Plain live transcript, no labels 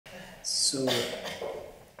So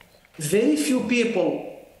very few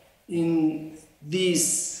people in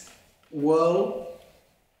this world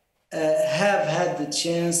have had the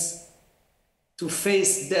chance to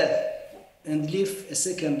face death and live a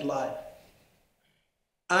second life.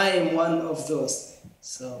 I am one of those.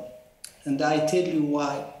 So, and I tell you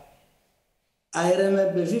why. I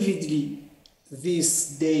remember vividly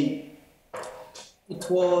this day. It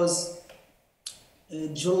was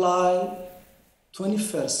July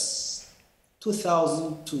 21st,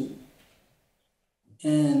 2002.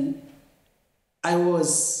 And I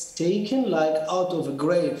was taken like out of a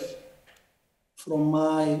grave from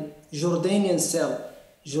my Jordanian cell.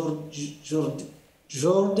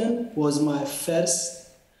 Jordan was my first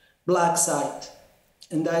black site.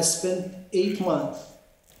 And I spent 8 months.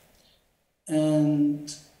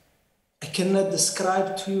 And I cannot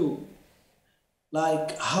describe to you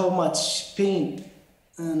like how much pain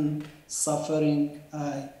and suffering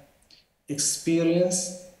I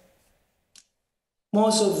experienced.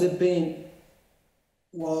 Most of the pain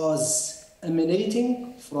was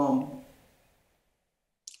emanating from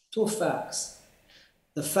two facts.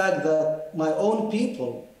 The fact that my own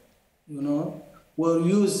people, were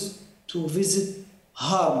used to visit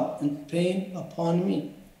harm and pain upon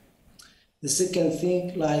me. The second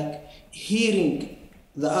thing, like hearing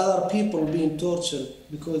the other people being tortured,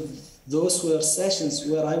 because those were sessions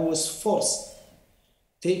where I was forced,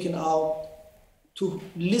 taken out to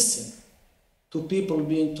listen to people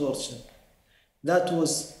being tortured. That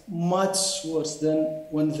was much worse than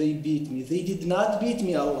when they beat me. They did not beat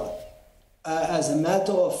me a lot. As a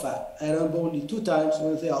matter of fact, I remember only 2 times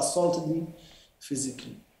when they assaulted me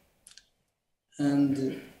physically.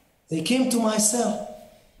 And they came to my cell.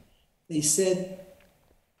 They said,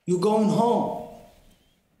 "You're going home,"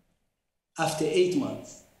 after 8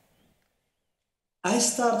 months. I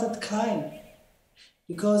started crying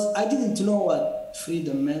because I didn't know what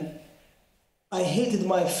freedom meant. I hated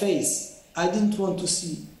my face. I didn't want to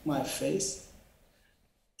see my face.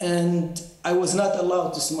 And I was not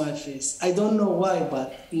allowed to see my face. I don't know why,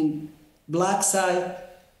 but in black side,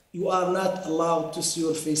 you are not allowed to see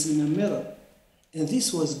your face in a mirror. And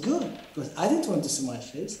this was good because I didn't want to see my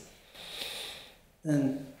face.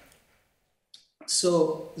 And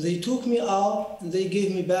so they took me out and they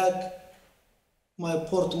gave me back my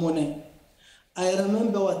portemonnaie. I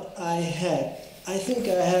remember what I had. I think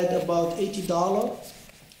I had about $80,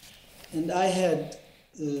 and I had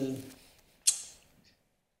a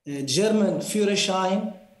German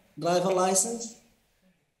Führerschein driver license.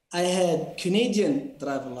 I had Canadian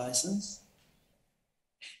driver license,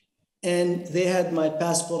 and they had my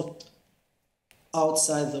passport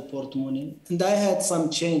outside the portemonnaie, and I had some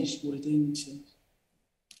change, Mauritanian change.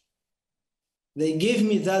 They gave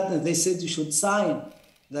me that, and they said you should sign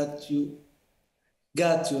that you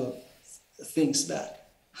got your things back.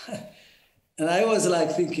 And I was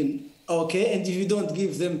like thinking, okay, and if you don't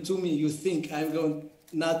give them to me, you think I'm going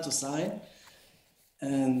not to sign?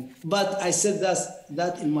 But I said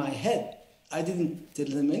that in my head. I didn't tell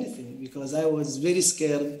them anything because I was very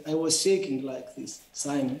scared. I was shaking like this,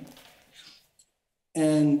 signing.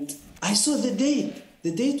 And I saw the date.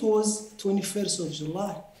 The date was 21st of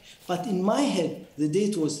July. But in my head, the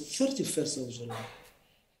date was 31st of July.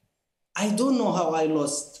 I don't know how I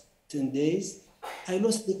lost 10 days. I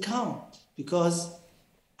lost the count because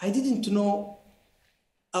I didn't know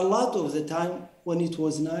a lot of the time when it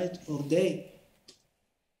was night or day.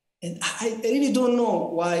 And I really don't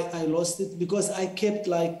know why I lost it because I kept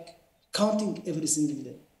like counting every single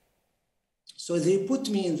day. So they put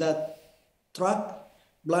me in that truck,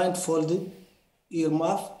 blindfolded,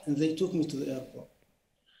 earmuffed, and they took me to the airport.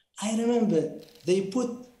 I remember they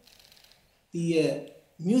put the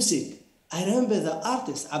music. I remember the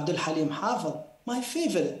artist, Abdul Halim Hafez, my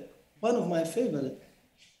favorite, one of my favorite,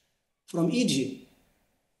 from Egypt.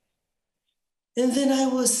 And then I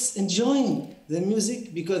was enjoying the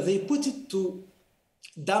music because they put it to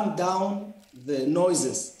dumb down the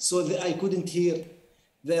noises so that I couldn't hear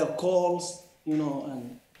their calls,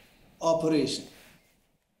 and operation.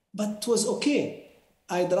 But it was okay.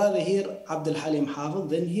 I'd rather hear Abdul Halim Hafez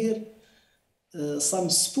than hear some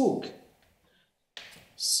spook.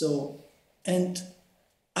 So, and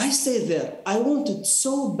I stayed there. I wanted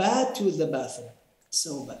so bad to use the bathroom,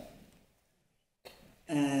 so bad.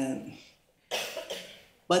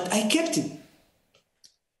 But I kept it.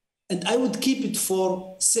 And I would keep it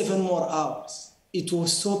for 7 more hours. It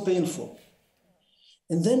was so painful.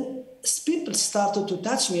 And then people started to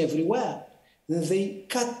touch me everywhere. Then they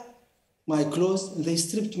cut my clothes and they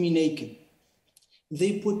stripped me naked.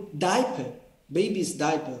 They put baby's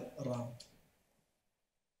diaper around.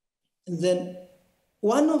 And then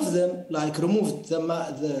one of them like removed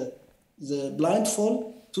the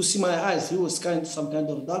blindfold to see my eyes. He was some kind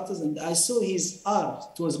of doctor, and I saw his arms.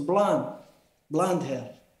 It was blonde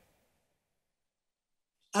hair.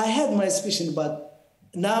 I had my suspicion, but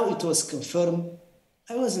now it was confirmed.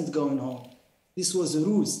 I wasn't going home. This was a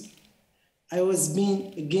ruse. I was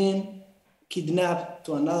being again kidnapped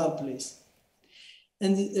to another place.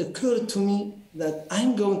 And it occurred to me that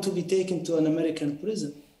I'm going to be taken to an American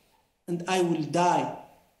prison and I will die,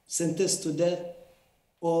 sentenced to death,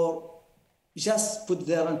 or just put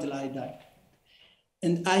there until I die.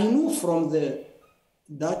 And I knew from the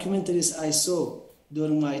documentaries I saw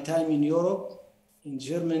during my time in Europe, in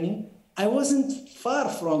Germany, I wasn't far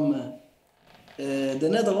from the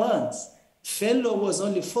Netherlands. Venlo was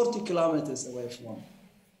only 40 kilometers away from me.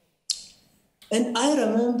 And I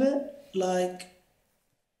remember like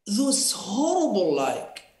those horrible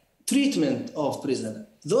like treatment of prisoners.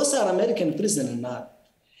 Those are American prisoners now.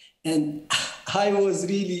 And I was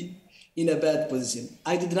really in a bad position.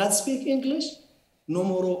 I did not speak English,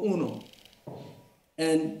 numero uno.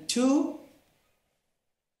 And two,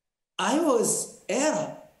 I was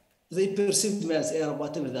Arab. They perceived me as Arab,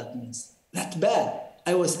 whatever that means. That bad.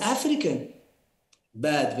 I was African.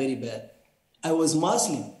 Bad, very bad. I was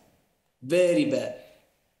Muslim. Very bad.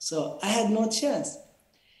 So I had no chance.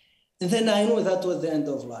 And then I knew that was the end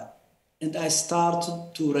of life. And I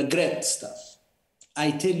started to regret stuff.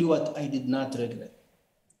 I tell you what I did not regret.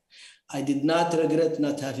 I did not regret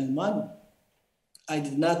not having money. I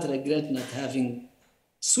did not regret not having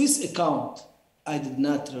Swiss account. I did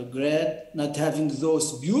not regret not having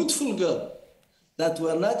those beautiful girls that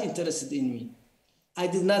were not interested in me. I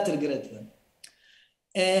did not regret them.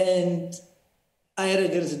 And I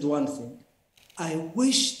regretted one thing. I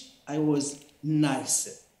wished I was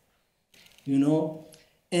nicer, you know?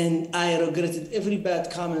 And I regretted every bad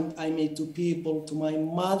comment I made to people, to my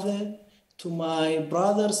mother, to my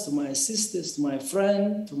brothers, to my sisters, to my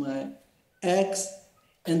friend, to my ex.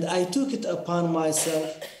 And I took it upon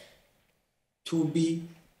myself to be,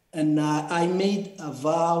 and I made a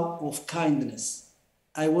vow of kindness.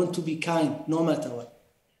 I want to be kind no matter what.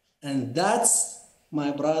 And that's,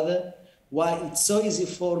 my brother, why it's so easy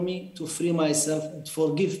for me to free myself and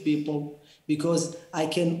forgive people, because I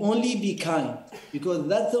can only be kind, because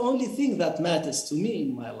that's the only thing that matters to me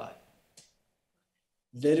in my life.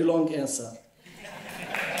 Very long answer.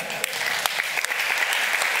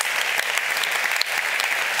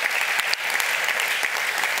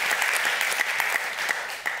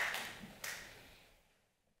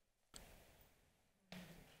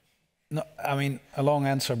 No, I mean a long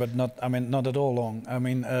answer, but not. I mean not at all long. I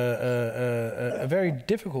mean a very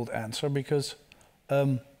difficult answer, because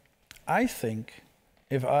I think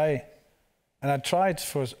if I tried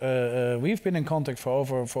for we've been in contact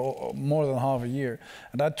for more than half a year,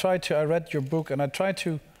 and I read your book and I tried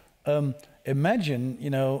to imagine, you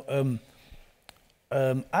know,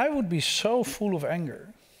 I would be so full of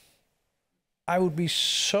anger. I would be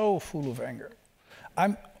so full of anger.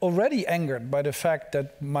 I'm already angered by the fact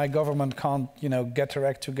that my government can't, you know, get their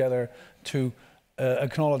act together to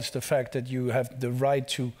acknowledge the fact that you have the right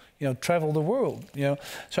to, you know, travel the world. You know,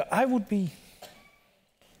 so I would be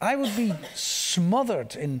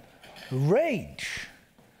smothered in rage,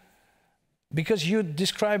 because you're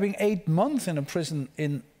describing 8 months in a prison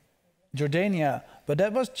in Jordania, but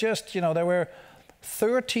that was just, you know, there were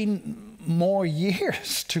 13 more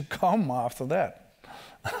years to come after that.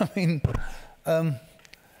 I mean.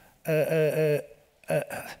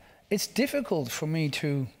 It's difficult for me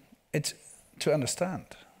to understand.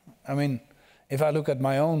 I mean, if I look at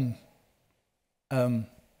my own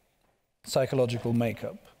psychological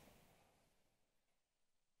makeup.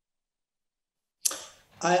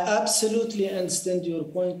 I absolutely understand your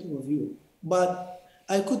point of view, but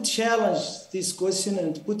I could challenge this question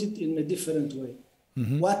and put it in a different way.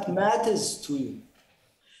 Mm-hmm. What matters to you?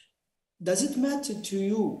 Does it matter to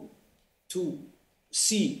you to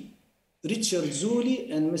see Richard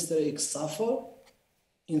Zuli and Mr. X suffer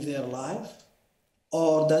in their life?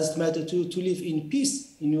 Or does it matter to you to live in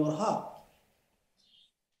peace in your heart?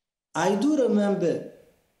 I do remember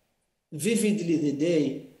vividly the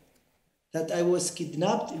day that I was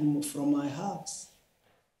kidnapped from my house.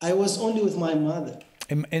 I was only with my mother.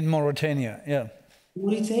 In Mauritania, yeah.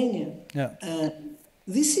 Mauritania. Yeah. And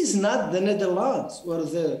this is not the Netherlands, where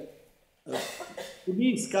the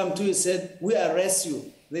police come to you and said, we arrest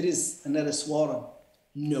you. There is an arrest warrant.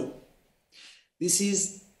 No. This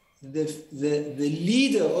is the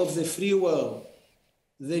leader of the free world,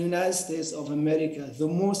 the United States of America, the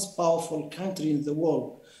most powerful country in the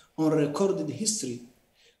world on recorded history,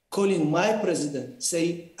 calling my president,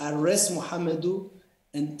 say, arrest Mohamedou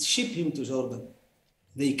and ship him to Jordan.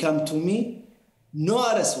 They come to me, no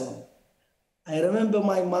arrest warrant. I remember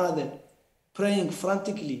my mother praying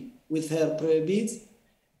frantically with her prayer beads,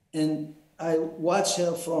 and I watched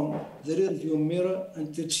her from the rearview mirror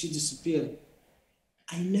until she disappeared.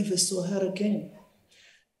 I never saw her again.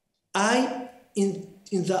 In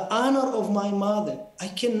the honor of my mother, I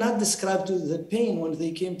cannot describe to you the pain when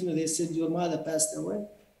they came to me. They said, your mother passed away.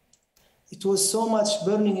 It was so much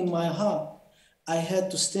burning in my heart. I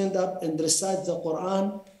had to stand up and recite the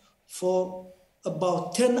Quran for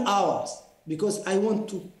about 10 hours because I want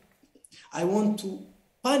to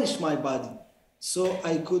punish my body so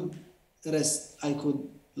I could rest. I could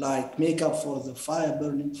like make up for the fire,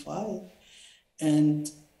 burning fire. And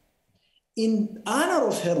in honor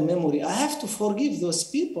of her memory, I have to forgive those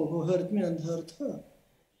people who hurt me and hurt her.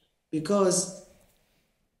 Because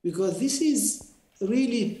this is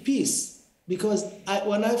really peace. Because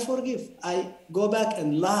when I forgive, I go back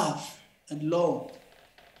and laugh and long,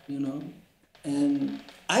 you know. And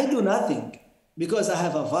I do nothing because I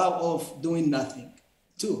have a vow of doing nothing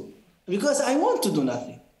too. Because I want to do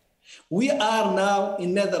nothing. We are now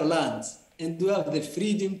in Netherlands and we have the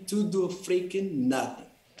freedom to do freaking nothing.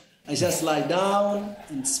 I just lie down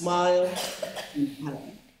and smile and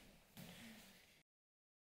happy.